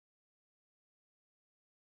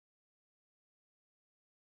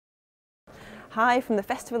Hi from the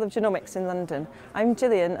Festival of Genomics in London. I'm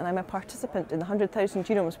Jillian and I'm a participant in the 100,000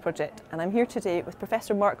 Genomes Project, and I'm here today with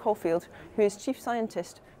Professor Mark Caulfield, who is Chief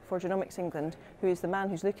Scientist for Genomics England, who is the man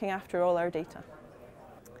who's looking after all our data.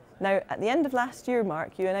 Now, at the end of last year,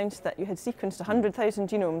 Mark, you announced that you had sequenced 100,000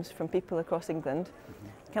 genomes from people across England.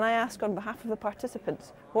 Can I ask on behalf of the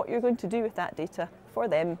participants what you're going to do with that data for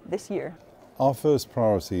them this year? Our first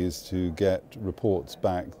priority is to get reports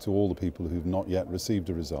back to all the people who've not yet received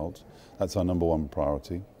a result. That's our number one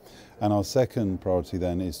priority. And our second priority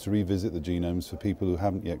then is to revisit the genomes for people who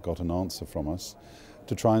haven't yet got an answer from us,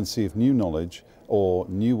 to try and see if new knowledge or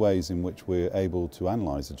new ways in which we're able to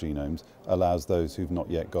analyse the genomes allows those who've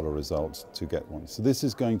not yet got a result to get one. So this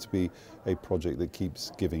is going to be a project that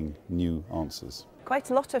keeps giving new answers.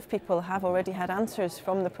 Quite a lot of people have already had answers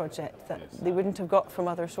from the project that they wouldn't have got from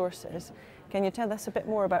other sources. Can you tell us a bit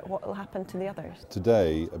more about what will happen to the others?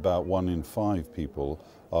 Today, about 1 in 5 people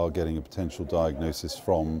are getting a potential diagnosis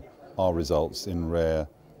from our results in rare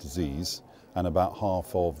disease, and about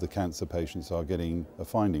half of the cancer patients are getting a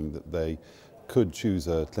finding that they could choose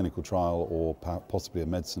a clinical trial or possibly a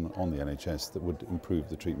medicine on the NHS that would improve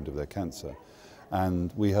the treatment of their cancer.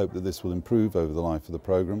 And we hope that this will improve over the life of the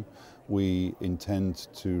programme. We intend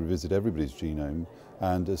to revisit everybody's genome,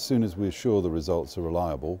 and as soon as we're sure the results are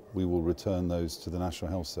reliable, we will return those to the National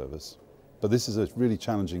Health Service. But this is a really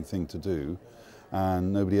challenging thing to do,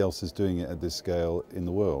 and nobody else is doing it at this scale in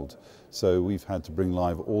the world. So we've had to bring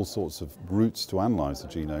live all sorts of routes to analyse the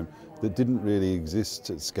genome that didn't really exist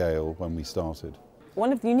at scale when we started.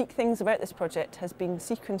 One of the unique things about this project has been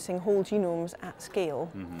sequencing whole genomes at scale,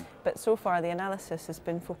 but so far the analysis has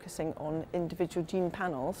been focusing on individual gene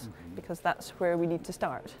panels because that's where we need to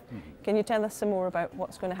start. Can you tell us some more about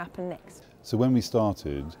what's going to happen next? So when we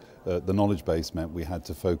started, the knowledge base meant we had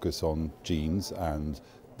to focus on genes, and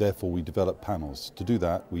therefore we developed panels. To do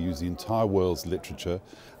that, we use the entire world's literature,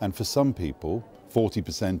 and for some people,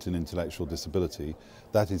 40% in intellectual disability,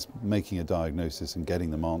 that is making a diagnosis and getting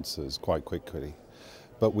them answers quite quickly.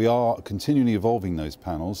 But we are continually evolving those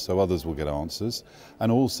panels so others will get answers,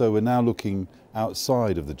 and also we're now looking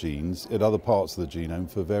outside of the genes at other parts of the genome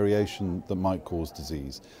for variation that might cause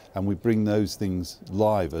disease, and we bring those things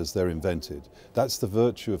live as they're invented. That's the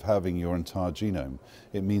virtue of having your entire genome.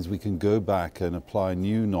 It means we can go back and apply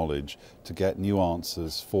new knowledge to get new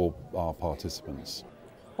answers for our participants.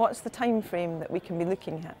 What's the time frame that we can be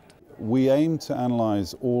looking at? We aim to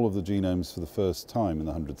analyse all of the genomes for the first time in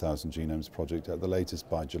the 100,000 Genomes Project at the latest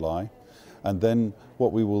by July. And then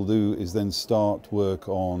what we will do is then start work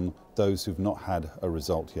on those who've not had a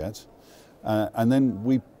result yet. And then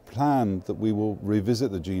we plan that we will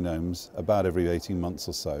revisit the genomes about every 18 months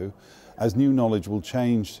or so, as new knowledge will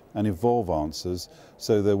change and evolve answers,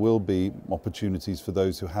 so there will be opportunities for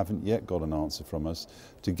those who haven't yet got an answer from us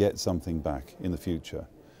to get something back in the future.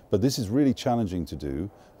 But this is really challenging to do,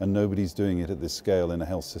 and nobody's doing it at this scale in a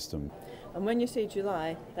health system. And when you say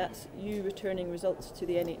July, that's you returning results to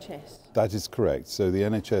the NHS? That is correct. So the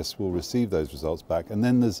NHS will receive those results back, and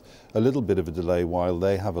then there's a little bit of a delay while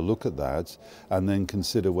they have a look at that and then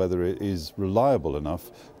consider whether it is reliable enough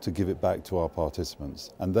to give it back to our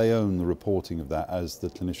participants. And they own the reporting of that as the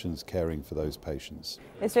clinicians caring for those patients.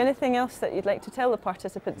 Is there anything else that you'd like to tell the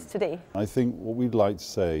participants today? I think what we'd like to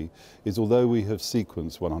say is, although we have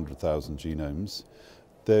sequenced 100,000 genomes,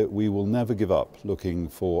 that we will never give up looking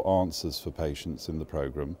for answers for patients in the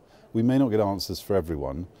programme. We may not get answers for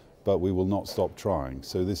everyone, but we will not stop trying.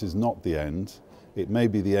 So this is not the end. It may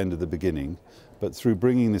be the end of the beginning, but through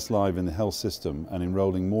bringing this live in the health system and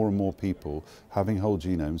enrolling more and more people having whole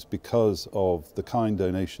genomes because of the kind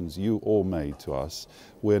donations you all made to us,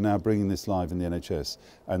 we're now bringing this live in the NHS,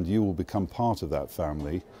 and you will become part of that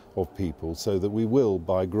family of people, so that we will,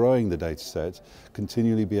 by growing the data set,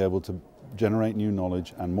 continually be able to generate new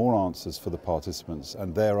knowledge and more answers for the participants,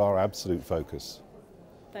 and they're our absolute focus.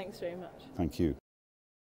 Thanks very much. Thank you.